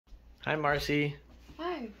Hi, Marcy.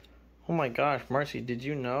 Hi. Oh my gosh, Marcy, did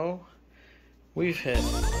you know we've hit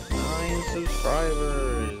 9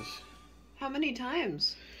 subscribers? How many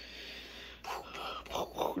times?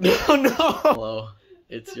 No. Hello,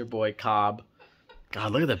 it's your boy Cobb.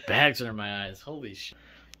 God, look at the bags under my eyes. Holy shit.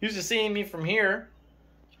 Used to seeing me from here,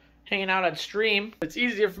 hanging out on stream. It's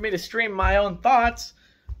easier for me to stream my own thoughts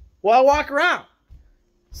while I walk around.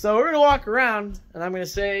 So we're going to walk around, and I'm going to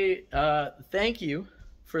say thank you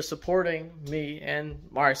for supporting me and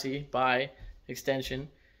Marcy by extension,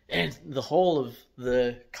 and the whole of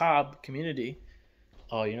the Cobb community.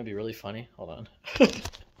 Oh, you know, it'd be really funny. Hold on.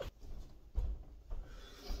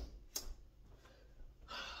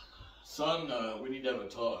 Son, we need to have a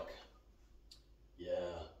talk. Yeah,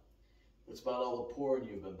 it's about all the porn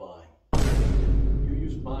you've been buying. You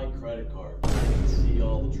use my credit card. I can see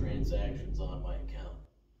all the transactions on my account.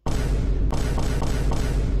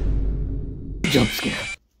 Jump scare.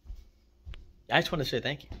 I just want to say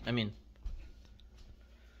thank you. I mean,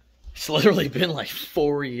 it's literally been like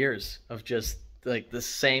 4 years of just like the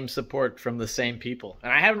same support from the same people.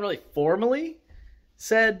 And I haven't really formally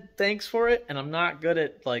said thanks for it, and I'm not good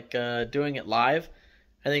at like doing it live.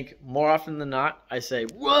 I think more often than not, I say,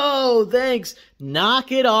 whoa, thanks,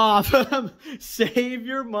 knock it off, save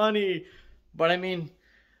your money. But I mean,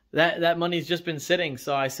 that money's just been sitting,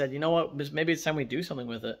 so I said, you know what, maybe it's time we do something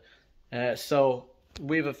with it. So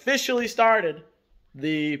we've officially started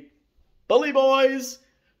the Bully Boys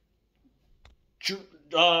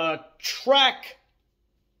track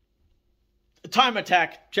time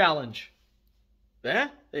attack challenge. Yeah,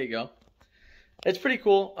 there you go. It's pretty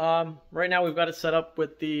cool. Right now we've got it set up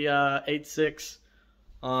with the 8.6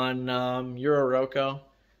 on Euro Roco.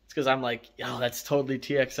 It's because I'm like, oh, that's totally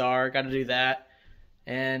TXR. Got to do that.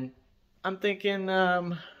 And I'm thinking,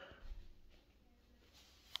 what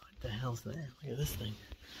the hell's that? Look at this thing.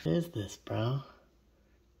 What is this, bro?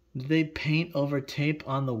 Did they paint over tape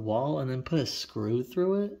on the wall and then put a screw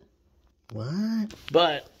through it? What?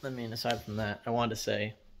 But, I mean, aside from that, I wanted to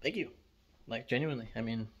say thank you. Like, genuinely. I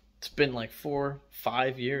mean, it's been like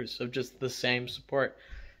 4-5 years of just the same support.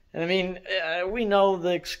 And I mean, we know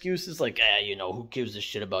the excuses like, you know, who gives a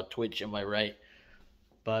shit about Twitch, am I right?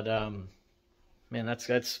 But, man, that's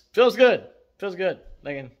feels good. Feels good.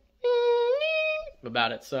 Like,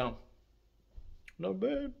 about it, so no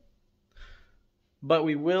bad. But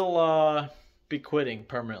we will be quitting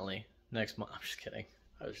permanently next month. I'm just kidding.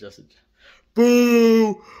 I was just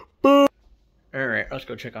boo. All right, let's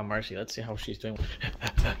go check on Marcy. Let's see how she's doing.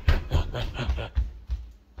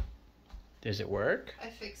 Does it work?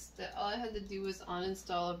 I fixed it. All I had to do was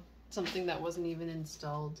uninstall something that wasn't even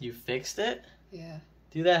installed. You fixed it? Yeah.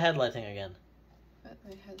 Do that headlight thing again. What,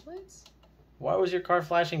 my headlights? Why was your car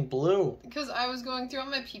flashing blue? Because I was going through all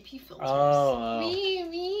my PP filters. Oh. Wee.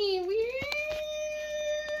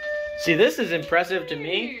 See, this is impressive to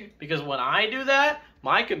me because when I do that,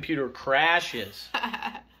 my computer crashes.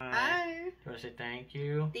 Hi. Do I say thank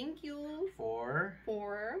you? Thank you. For?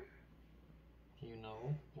 You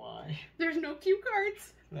know why? There's no cue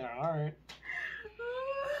cards. There aren't.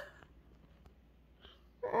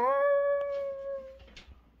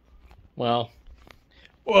 Well,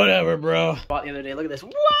 whatever, bro. Bought the other day. Look at this.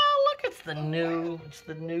 Wow, look, it's the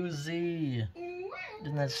new Z.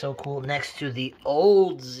 Isn't that so cool? Next to the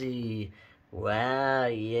old Z. Wow,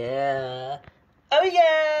 yeah. Oh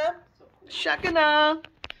yeah. Shakana.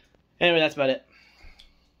 Anyway, that's about it.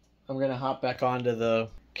 I'm gonna hop back onto the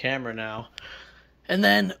camera now. And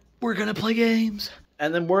then we're gonna play games.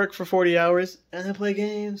 And then work for 40 hours. And then play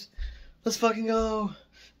games. Let's fucking go.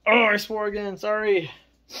 Oh, I swore again. Sorry.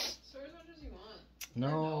 Swear as much as you want.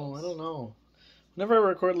 No, I don't know. Whenever I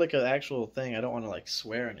record like an actual thing, I don't want to like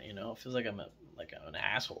swear in it, you know? It feels like I'm an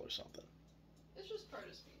asshole or something. It's just part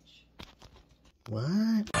of speech.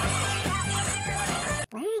 What?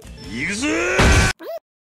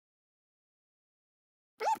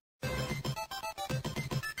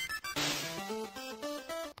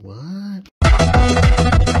 What?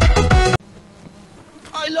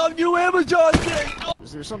 I love you, Amazon!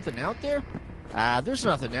 Is there something out there? There's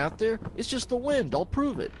nothing out there. It's just the wind. I'll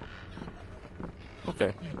prove it.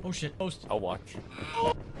 Okay. Oh shit. Post. I'll watch.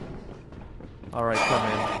 Alright, come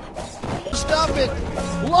in. Stop it!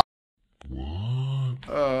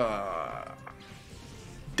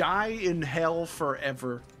 Die in hell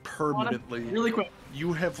forever, permanently. Really quick.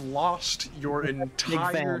 You have lost your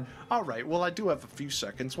entire... Alright, well I do have a few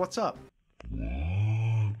seconds. What's up?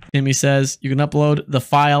 Timmy says you can upload the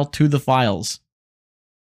file to the files.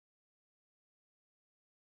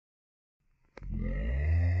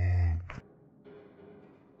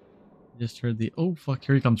 Just heard the, oh fuck,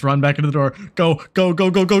 here he comes. Run back into the door. Go, go,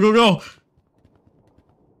 go, go, go, go, go.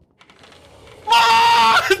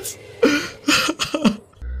 What?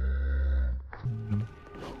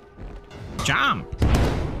 Jump.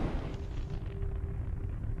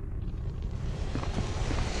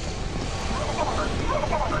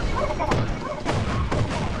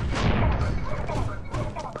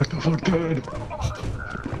 What the fuck, dude?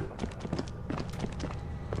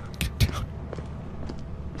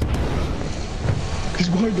 He's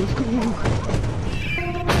behind us, go!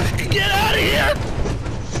 Get out of here!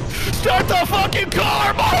 Start the fucking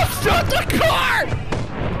car, Mom! Start the car!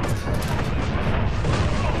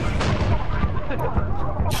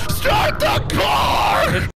 Start the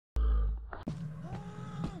car!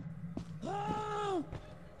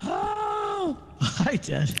 Hi,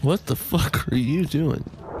 Dad. What the fuck are you doing?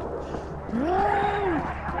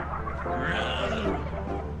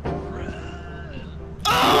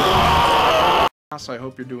 I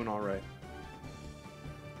hope you're doing all right.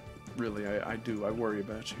 Really, I do. I worry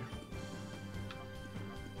about you.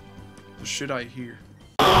 The shit I hear.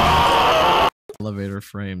 Elevator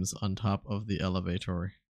frames on top of the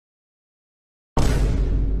elevator.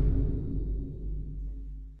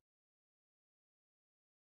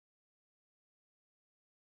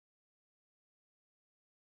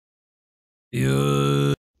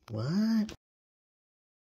 What?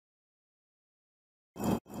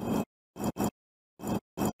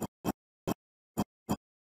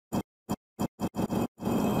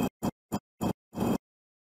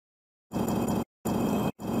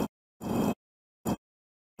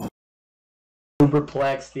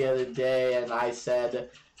 Uberplex the other day, and I said,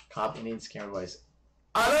 copy needs camera voice.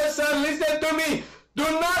 Listen, listen to me! Do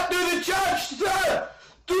not do the church, sir!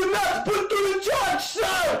 Do not put to the church,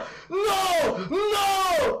 sir! No!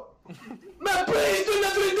 No! Man, please do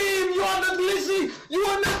not redeem! You are not listening! You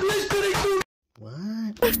are not listening to me!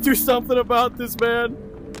 What? Do something about this, man.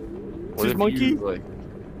 What This if monkey? you, like...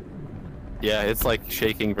 Yeah, it's like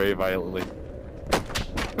shaking very violently.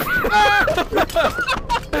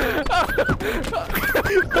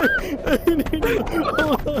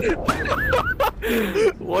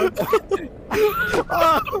 What?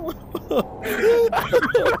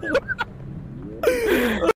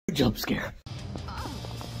 Jump scare.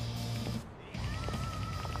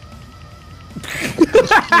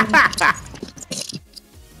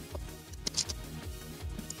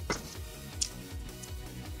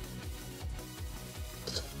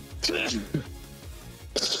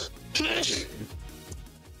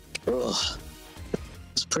 Ugh.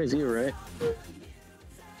 It's a pretty view, right?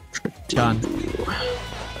 Done.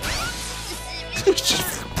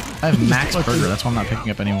 I have Max Burger, that's why I'm not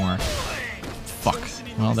picking up anymore. Fuck.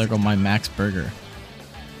 Well, there go my Max Burger.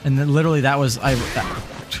 And then literally that was, I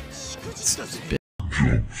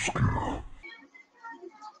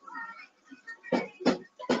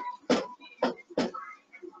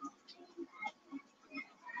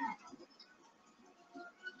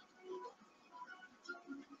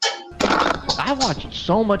watched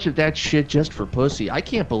so much of that shit just for pussy. I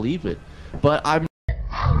can't believe it. But I'm...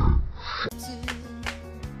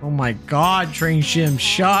 oh my god, Train Shim,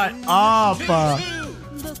 shut up!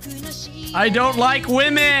 I don't like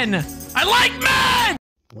women! I like men!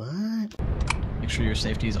 What? Make sure your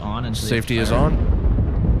safety is on and Safety is on.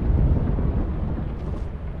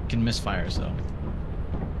 You can miss fires though.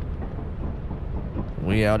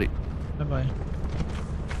 We outie. Bye bye.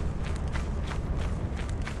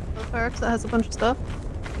 Barracks that has a bunch of stuff.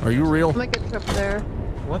 Are you real? I might get you up there.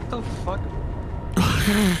 What the fuck?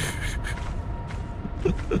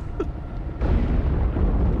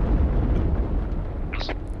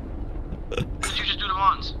 What did you just do to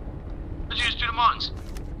Mons? What did you just do to Mons?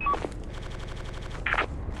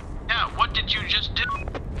 Yeah, what did you just do?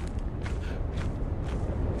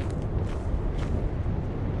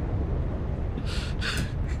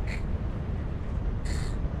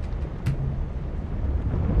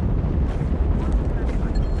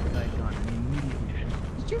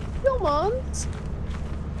 Did you kill Mons?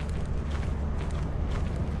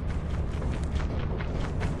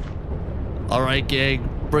 All right, gang,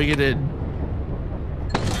 bring it in.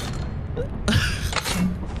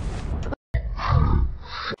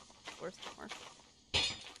 Where's the more?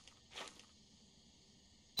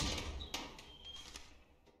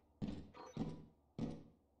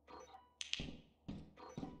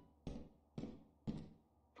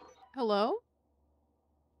 Hello?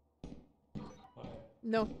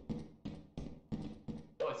 No.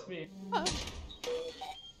 Oh, it's me. Huh.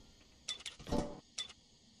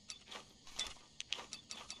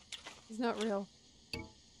 He's not real.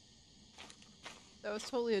 That was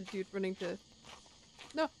totally a dude running to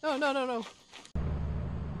No, no, no, no, no.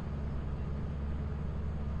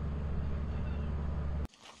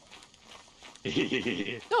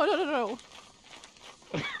 No, no, no, no.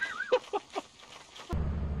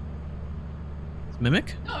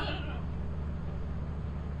 Mimic? No, no, no, no.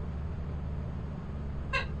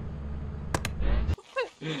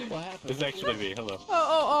 What happened? It's actually me. Hello.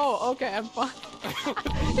 Oh, okay, I'm fine.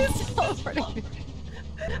 He's teleporting me.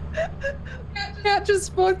 Cat just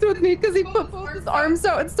spoke with me because he put both his arms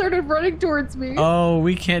out and started running towards me. Oh,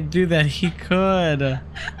 we can't do that. He could.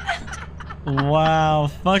 Wow,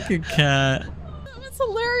 fucking cat. It's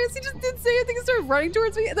hilarious. He just didn't say anything. He started running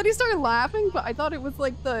towards me, and then he started laughing. But I thought it was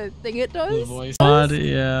like the thing it does. The voice. God,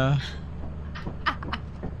 yeah.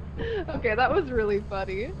 Okay, that was really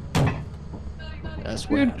funny. That's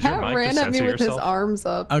what Dude, happened. Cat mic ran to at me censor with his yourself? arms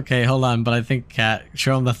up. Okay, hold on, but I think cat,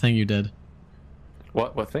 show him the thing you did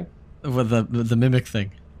What thing? with the mimic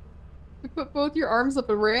thing. You put both your arms up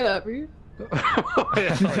and ran at me.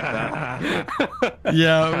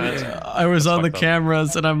 Yeah, I was on the fucked up.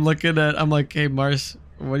 cameras and I'm like, hey Mars,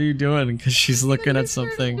 what are you doing? Because she's looking at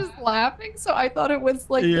something. Just laughing, so I thought it was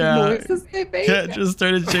like Yeah. the noises they make. Cat just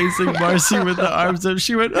started chasing Marcy with the arms up.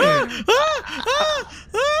 She went, ah, ah, ah,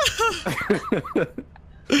 ah.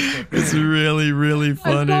 It's really, really I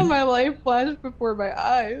funny. saw my life flash before my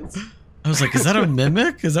eyes. I was like, is that a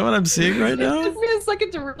mimic? Is that what I'm seeing right It now? took me a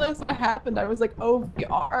second to realize what happened. I was like, oh,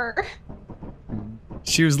 VR.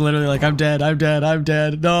 She was literally like, I'm dead, I'm dead, I'm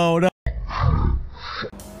dead. No, no.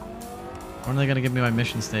 When are they gonna give me my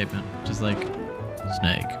mission statement? Just like,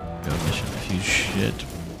 Snake, go mission if you shit.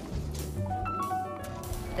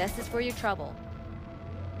 This is for your trouble.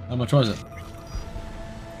 How much was it?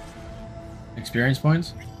 Experience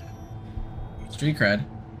points? Street cred.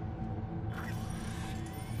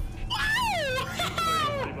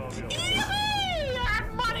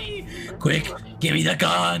 Quick, give me the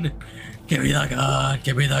gun! Give me the gun!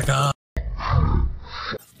 Give me the gun!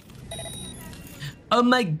 Oh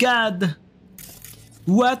my god!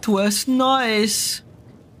 What was noise?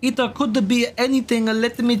 It could be anything.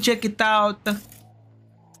 Let me check it out. I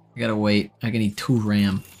gotta wait. I can eat 2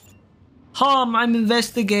 RAM. I'm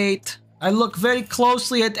investigate. I look very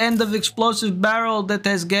closely at end of explosive barrel that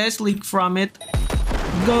has gas leak from it.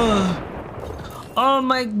 Duh. Oh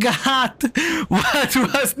my god! What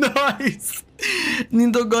was noise?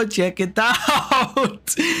 Need to go check it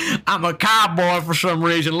out. I'm a cowboy for some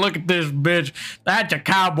reason. Look at this bitch. That's a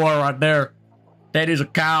cowboy right there. That is a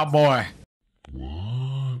cowboy.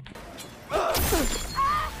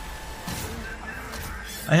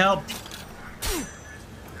 I helped.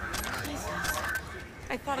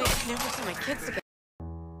 I thought I'd never see my kids again.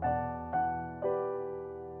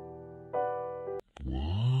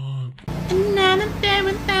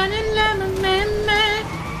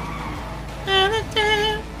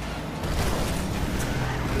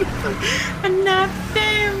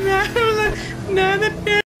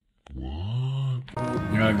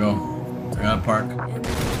 I gotta go. I gotta park.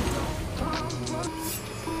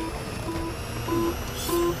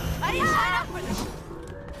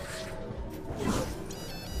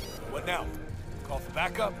 What now? Call for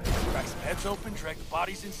backup? Crack some heads open, drag the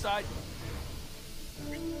bodies inside?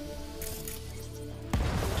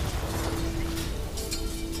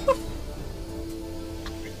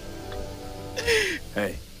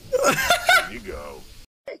 Hey. Here you go.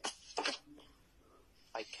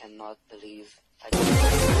 I cannot believe I